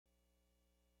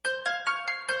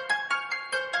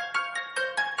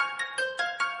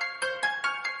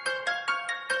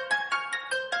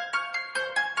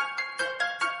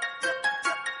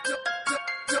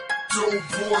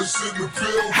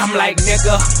I'm like,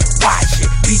 nigga, watch it,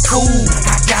 be cool,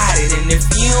 I got it. And if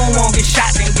you don't want get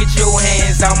shot, then get your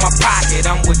hands out my pocket.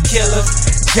 I'm with killers,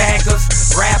 jackers,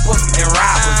 rappers, and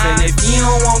robbers. And if you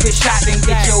don't want get shot, then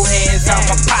get your hands out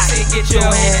my pocket. Get your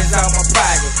hands out my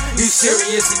pocket. You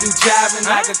serious if you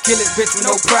jiving? I could kill this bitch with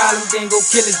no problem. Then go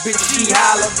kill this bitch, she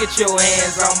holler. Get your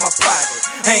hands out my pocket.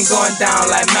 Ain't going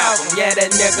down like Malcolm. Yeah,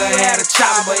 that nigga had a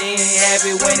chopper, but he ain't have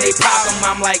it when they pop him.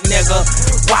 I'm like, nigga,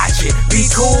 watch it, be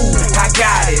cool, I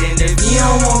got it. And if you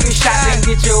don't want get shot, then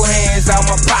get your hands out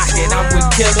my pocket. I'm with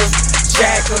killers,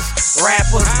 jackers,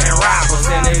 rappers, and robbers.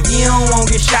 And if you don't want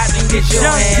get shot, then get your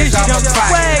hands out my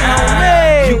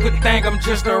pocket. You could think I'm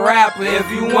just a rapper if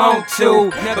you want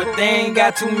to, but they ain't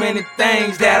got too many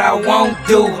things that I won't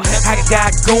do. I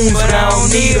got goons, but I don't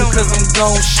need them, cause I'm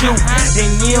gon' shoot.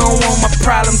 And you don't want my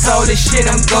problems, all this shit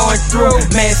I'm going through.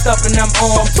 Masked up and I'm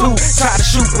on too. Try to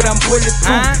shoot, but I'm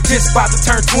bulletproof. Just about to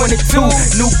turn 22.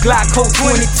 New Glock Code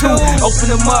 22. Open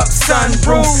them up,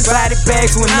 sunroof. Body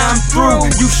bags when I'm through.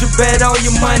 You should bet all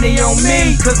your money on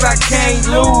me, cause I can't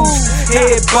lose.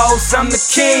 Head boss, I'm the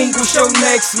king. What's your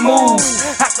next move?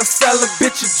 I can sell a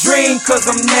bitch a dream, cause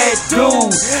I'm that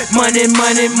dude. Money,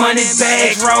 money, money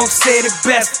bags. Wrong said it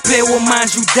best. Play with mine,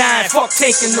 you dying. Fuck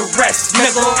taking the rest,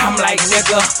 nigga. I'm like,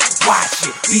 nigga, watch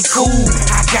it, be cool,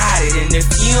 I got it. And if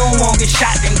you don't want get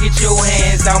shot, then get your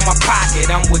hands out my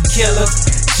pocket. I'm with killers,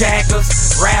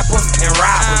 jackers, rappers, and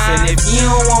robbers. And if you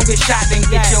don't want get shot, then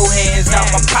get your hands out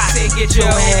my pocket. Get your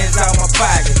hands out my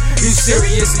pocket. You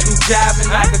serious if you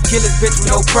jiving? I could kill this bitch with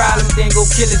no problem. Then go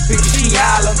kill this bitch, she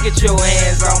holler. Get your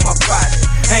hands out my pocket.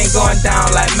 Ain't going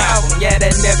down like Malcolm. Yeah,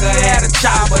 that nigga had a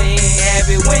chopper, he ain't have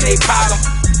it when they pop him.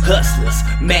 Hustlers,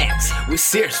 Max, we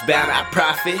serious about our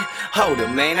profit. Hold up,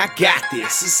 man, I got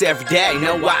this. It's every day,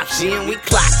 no option. We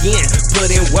clock in, put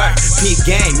in work. Peak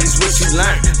game is what you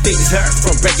learn. Figures hurt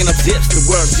from breaking up zips. The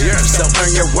world's yours, so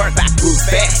earn your worth. I grew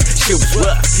fast, shit was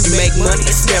rough. You make money,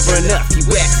 it's never enough. You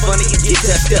act funny, you get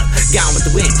touched up. Gone with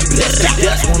the wind, you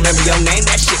dust. Won't remember your name,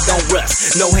 that shit gon'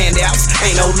 rust. No handouts,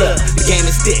 ain't no love. The game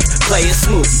is thick, play it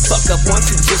smooth. You fuck up once,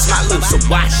 you just might lose. So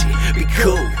watch it, be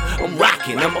cool. I'm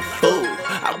rockin', I'm a fool.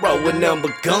 I roll with number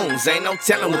goons, ain't no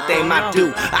telling what they might do.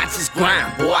 I just grind,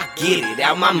 boy, I get it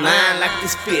out my mind like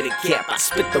this fitted cap. I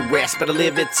spit the rest, but I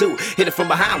live it too. Hit it from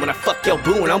behind when I fuck your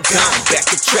boo and I'm gone. Back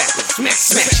to trapping,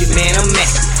 smash it, man, I'm at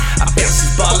it. I bounce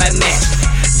this ball like magic.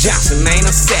 Johnson, man,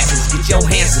 I'm savage. Get your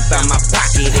hands up out my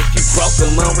pocket. If you broke,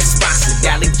 I'm unresponsive.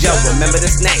 Dolly Joe, remember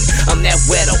this name. I'm that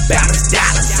weirdo, about his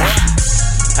dollars.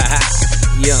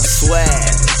 Young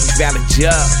Swagg, Valley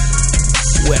Joe.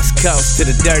 West Coast to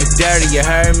the dirty, you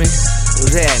heard me?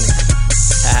 What's happening?